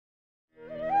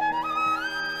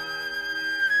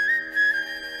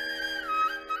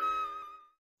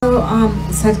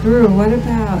Sadhguru, what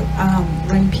about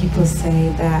when people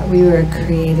say that we were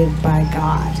created by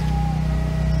God?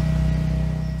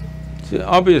 See,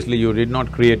 obviously you did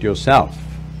not create yourself,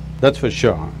 that's for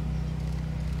sure.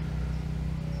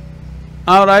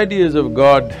 Our ideas of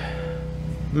God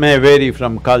may vary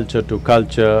from culture to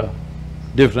culture.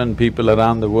 Different people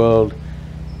around the world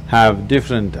have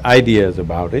different ideas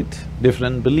about it,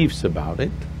 different beliefs about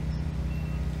it.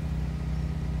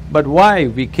 But why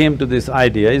we came to this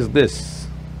idea is this: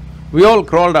 we all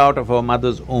crawled out of our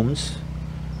mother's wombs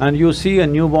and you see a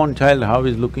newborn child how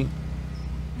he's looking.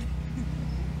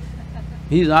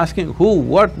 He's asking, who,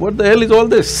 what the hell is all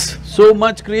this? So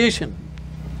much creation.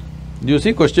 Do you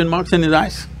see question marks in his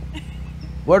eyes?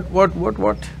 What?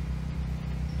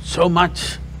 So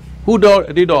much. Who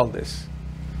did all this?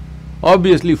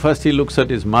 Obviously first he looks at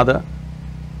his mother.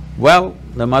 Well,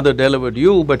 the mother delivered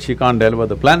you, but she can't deliver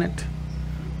the planet.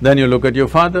 Then you look at your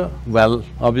father, well,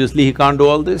 obviously he can't do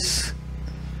all this.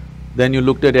 Then you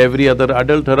looked at every other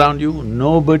adult around you,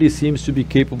 nobody seems to be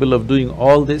capable of doing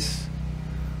all this.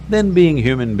 Then being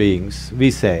human beings, we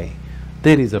say,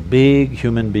 there is a big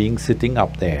human being sitting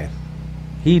up there,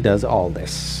 he does all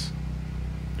this.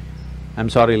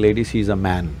 I'm sorry ladies, he's a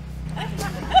man.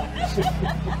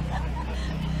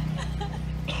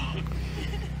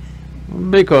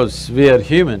 Because we are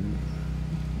human,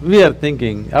 we are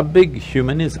thinking a big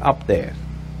human is up there.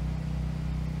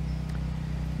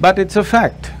 But it's a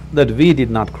fact that we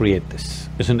did not create this,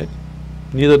 isn't it?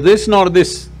 Neither this nor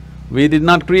this. We did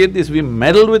not create this, we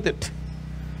meddled with it.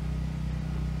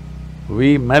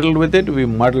 We meddled with it, we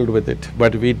muddled with it,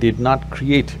 but we did not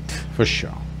create it, for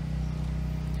sure.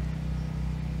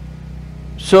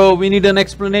 So we need an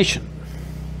explanation.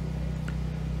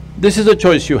 This is a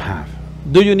choice you have.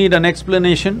 Do you need an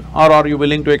explanation or are you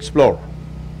willing to explore?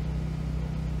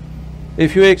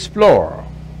 If you explore,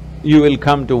 you will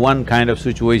come to one kind of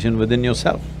situation within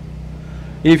yourself.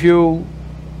 If you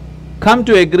come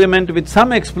to agreement with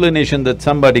some explanation that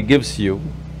somebody gives you,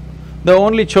 the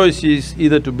only choice is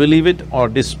either to believe it or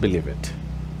disbelieve it.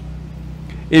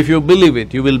 If you believe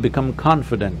it, you will become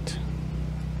confident.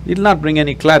 It'll not bring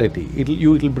any clarity,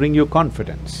 it'll bring you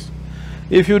confidence.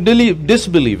 If you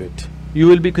disbelieve it, you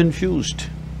will be confused.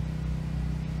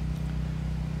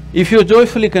 If you're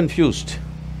joyfully confused,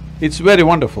 it's very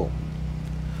wonderful.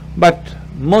 But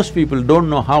most people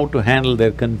don't know how to handle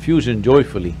their confusion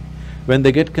joyfully. When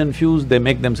they get confused, they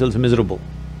make themselves miserable.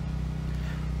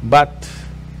 But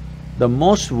the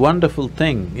most wonderful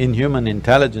thing in human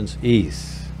intelligence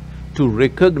is to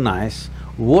recognize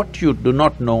what you do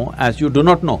not know as you do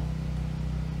not know.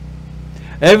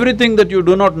 Everything that you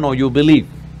do not know, you believe.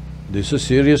 This is a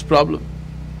serious problem.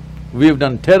 We've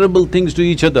done terrible things to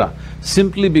each other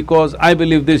simply because I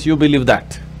believe this, you believe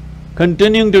that.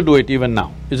 Continuing to do it even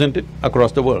now, isn't it,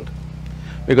 across the world?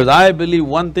 Because I believe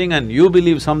one thing and you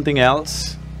believe something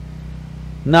else.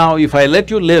 Now if I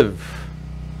let you live,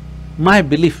 my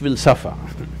belief will suffer.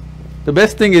 The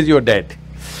best thing is you're dead.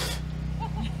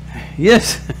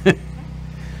 Yes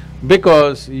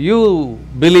because you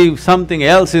believe something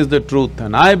else is the truth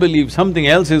and I believe something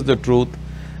else is the truth,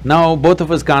 now both of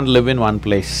us can't live in one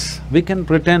place. We can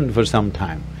pretend for some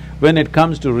time. When it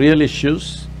comes to real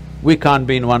issues, we can't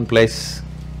be in one place.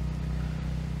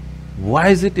 Why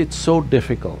is it it's so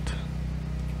difficult?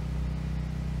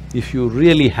 If you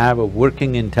really have a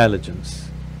working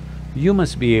intelligence, you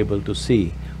must be able to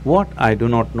see what I do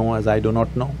not know as I do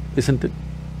not know, isn't it?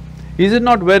 Is it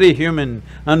not very human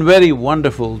and very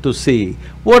wonderful to see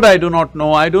what I do not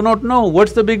know,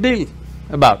 what's the big deal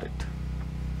about it?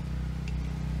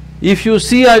 If you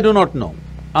see I do not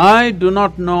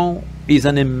know is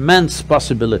an immense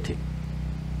possibility.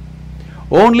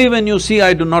 Only when you see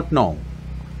I do not know,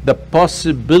 the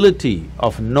possibility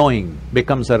of knowing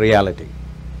becomes a reality.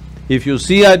 If you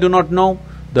see I do not know,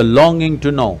 the longing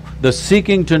to know, the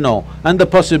seeking to know, and the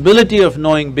possibility of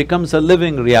knowing becomes a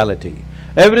living reality.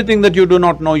 Everything that you do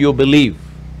not know, you believe.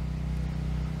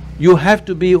 You have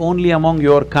to be only among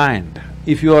your kind.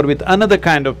 If you are with another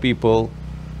kind of people,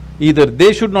 either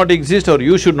they should not exist or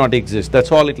you should not exist,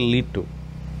 that's all it'll lead to.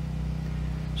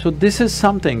 So this is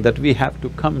something that we have to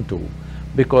come to,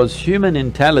 because human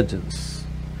intelligence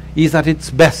is at its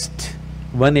best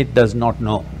when it does not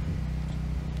know.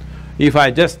 If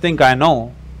I just think I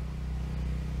know,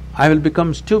 I will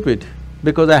become stupid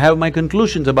because I have my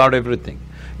conclusions about everything.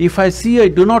 If I see I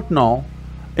do not know,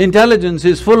 intelligence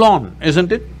is full on,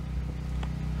 isn't it?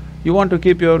 You want to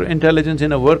keep your intelligence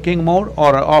in a working mode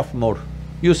or a off mode?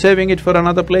 You saving it for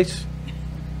another place?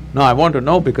 No, I want to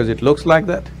know because it looks like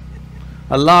that.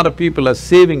 A lot of people are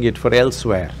saving it for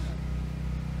elsewhere.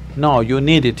 No, you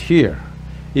need it here.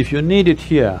 If you need it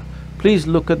here, Please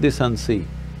look at this and see.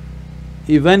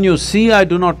 When you see I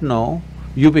do not know,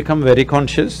 you become very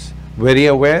conscious, very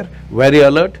aware, very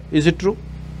alert. Is it true?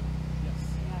 Yes.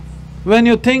 When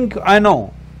you think I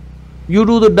know, you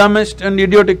do the dumbest and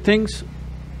idiotic things,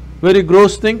 very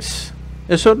gross things.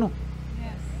 Yes or no?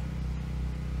 Yes.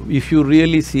 If you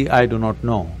really see I do not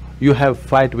know, you have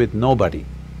fight with nobody.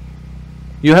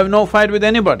 You have no fight with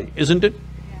anybody, isn't it?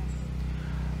 Yes.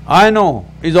 I know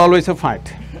is always a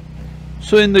fight.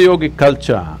 So in the yogic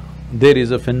culture, there is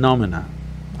a phenomena.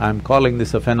 I'm calling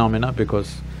this a phenomena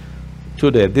because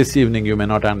today, this evening, you may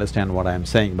not understand what I'm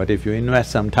saying, but if you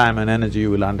invest some time and energy,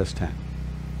 you will understand.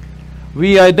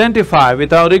 We identify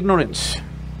with our ignorance,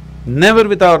 never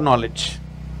with our knowledge.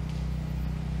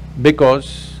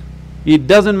 Because it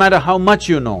doesn't matter how much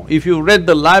you know, if you read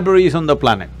the libraries on the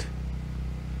planet,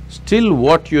 still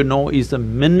what you know is a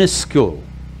minuscule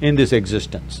in this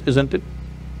existence, isn't it?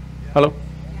 Hello?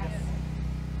 Yes.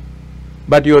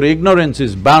 But your ignorance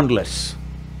is boundless.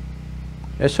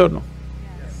 Yes or no?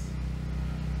 Yes.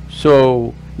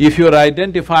 So, if you're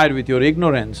identified with your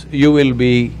ignorance, you will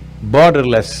be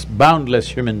borderless, boundless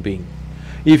human being.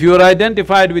 If you're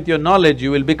identified with your knowledge, you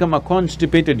will become a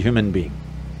constipated human being.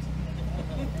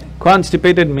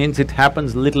 Constipated means it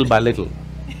happens little by little.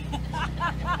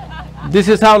 This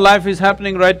is how life is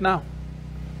happening right now.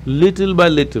 Little by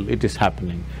little it is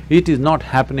happening. It is not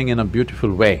happening in a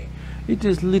beautiful way. It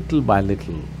is little by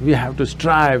little. We have to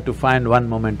strive to find one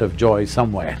moment of joy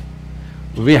somewhere.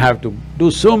 We have to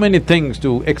do so many things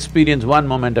to experience one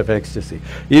moment of ecstasy.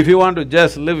 If you want to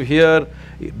just live here,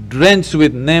 drenched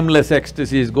with nameless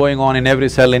ecstasies going on in every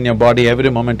cell in your body, every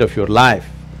moment of your life,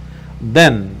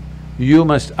 then you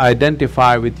must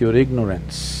identify with your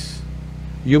ignorance.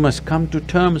 You must come to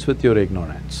terms with your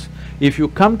ignorance. If you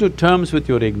come to terms with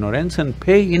your ignorance and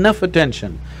pay enough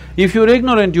attention, if you're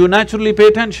ignorant, you naturally pay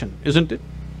attention, isn't it?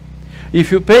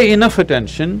 If you pay enough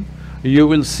attention, you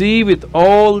will see with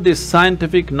all this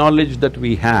scientific knowledge that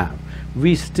we have,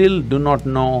 we still do not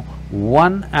know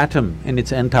one atom in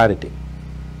its entirety.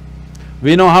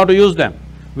 We know how to use them,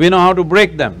 we know how to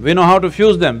break them, we know how to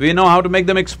fuse them, we know how to make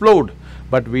them explode,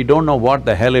 but we don't know what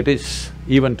the hell it is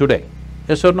even today.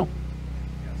 Yes or no?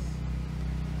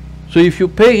 So if you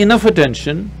pay enough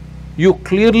attention, you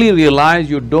clearly realize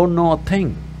you don't know a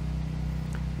thing.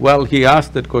 Well, he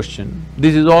asked that question,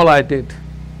 this is all I did.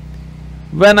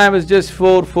 When I was just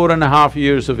 4.5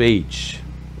 years of age,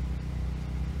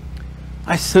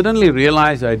 I suddenly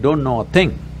realized I don't know a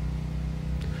thing.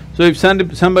 So if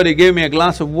somebody gave me a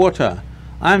glass of water,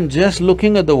 I'm just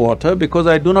looking at the water because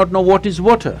I do not know what is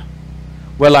water.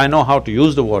 Well, I know how to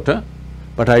use the water,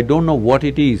 but I don't know what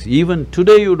it is. Even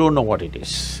today you don't know what it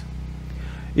is.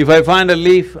 If I find a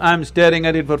leaf, I'm staring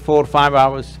at it for 4-5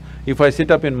 hours. If I sit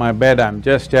up in my bed, I'm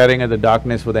just staring at the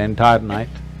darkness for the entire night.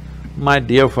 My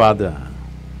dear father,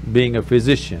 being a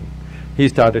physician, he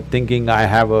started thinking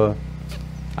I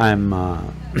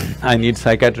need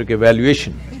psychiatric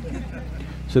evaluation.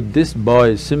 So this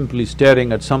boy is simply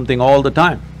staring at something all the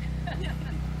time.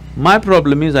 My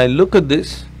problem is I look at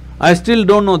this, I still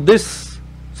don't know this,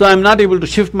 so I'm not able to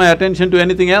shift my attention to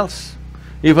anything else.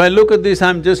 If I look at this,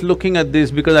 I'm just looking at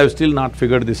this because I've still not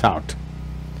figured this out.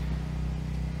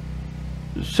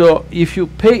 So, if you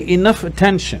pay enough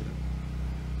attention,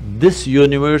 this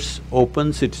universe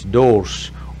opens its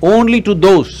doors only to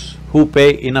those who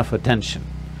pay enough attention.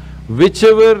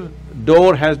 Whichever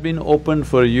door has been opened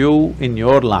for you in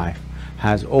your life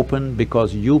has opened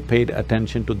because you paid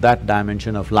attention to that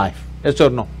dimension of life. Yes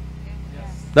or no?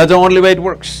 Yes. That's the only way it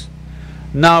works.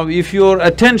 Now, if your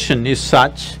attention is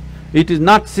such, it is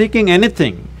not seeking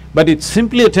anything, but it's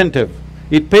simply attentive.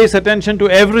 It pays attention to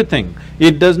everything.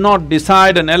 It does not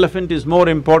decide an elephant is more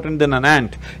important than an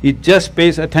ant. It just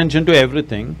pays attention to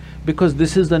everything because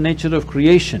this is the nature of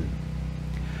creation.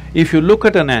 If you look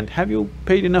at an ant, have you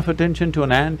paid enough attention to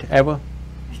an ant ever?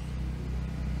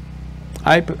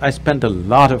 I spent a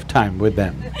lot of time with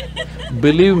them.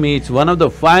 Believe me, it's one of the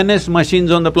finest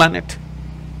machines on the planet.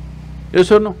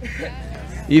 Yes or no?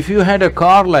 If you had a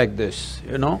car like this,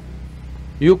 you know,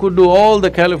 you could do all the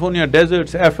California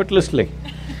deserts effortlessly.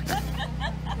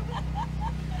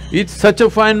 It's such a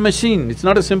fine machine, it's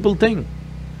not a simple thing.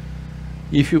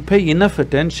 If you pay enough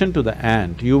attention to the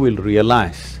ant, you will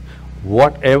realize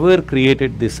whatever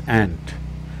created this ant,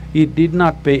 it did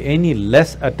not pay any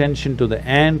less attention to the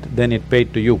ant than it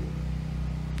paid to you.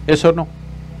 Yes or no?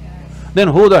 Yes. Then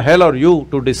who the hell are you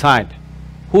to decide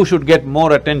who should get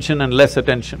more attention and less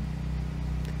attention?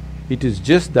 It is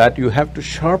just that you have to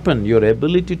sharpen your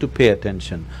ability to pay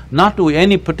attention, not to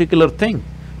any particular thing,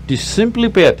 to simply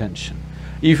pay attention.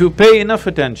 If you pay enough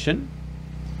attention,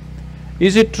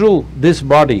 Is it true this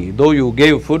body, though you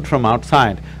gave food from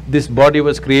outside, this body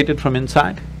was created from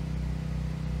inside?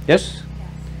 Yes?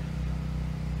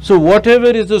 So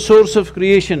whatever is the source of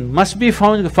creation must be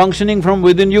functioning from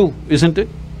within you, isn't it?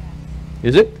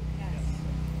 Is it?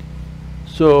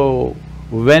 So,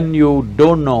 when you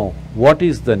don't know what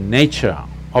is the nature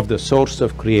of the source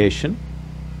of creation,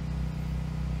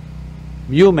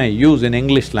 you may use in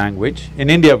English language. In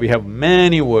India we have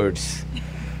many words.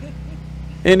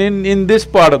 In this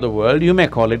part of the world you may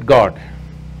call it God.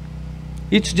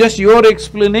 It's just your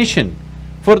explanation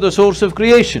for the source of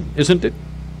creation, isn't it?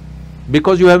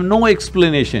 Because you have no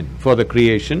explanation for the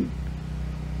creation,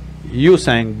 you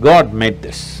saying, God made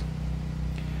this.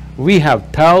 We have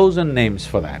 1,000 names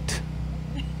for that,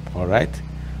 all right?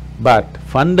 But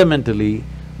fundamentally,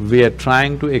 we are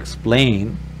trying to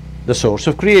explain the source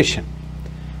of creation.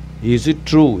 Is it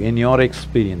true in your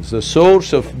experience, the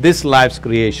source of this life's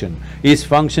creation is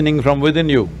functioning from within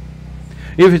you?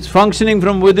 If it's functioning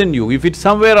from within you, if it's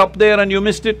somewhere up there and you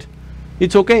missed it,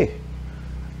 it's okay.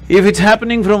 If it's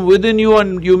happening from within you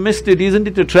and you missed it, isn't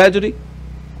it a tragedy?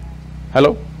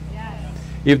 Hello? Yes.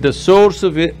 If the source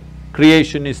of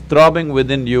creation is throbbing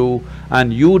within you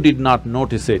and you did not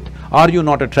notice it, are you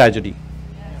not a tragedy?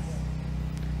 Yes.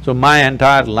 So my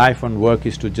entire life and work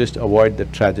is to just avoid the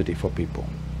tragedy for people.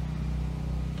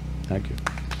 Thank you.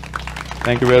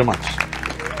 Thank you very much.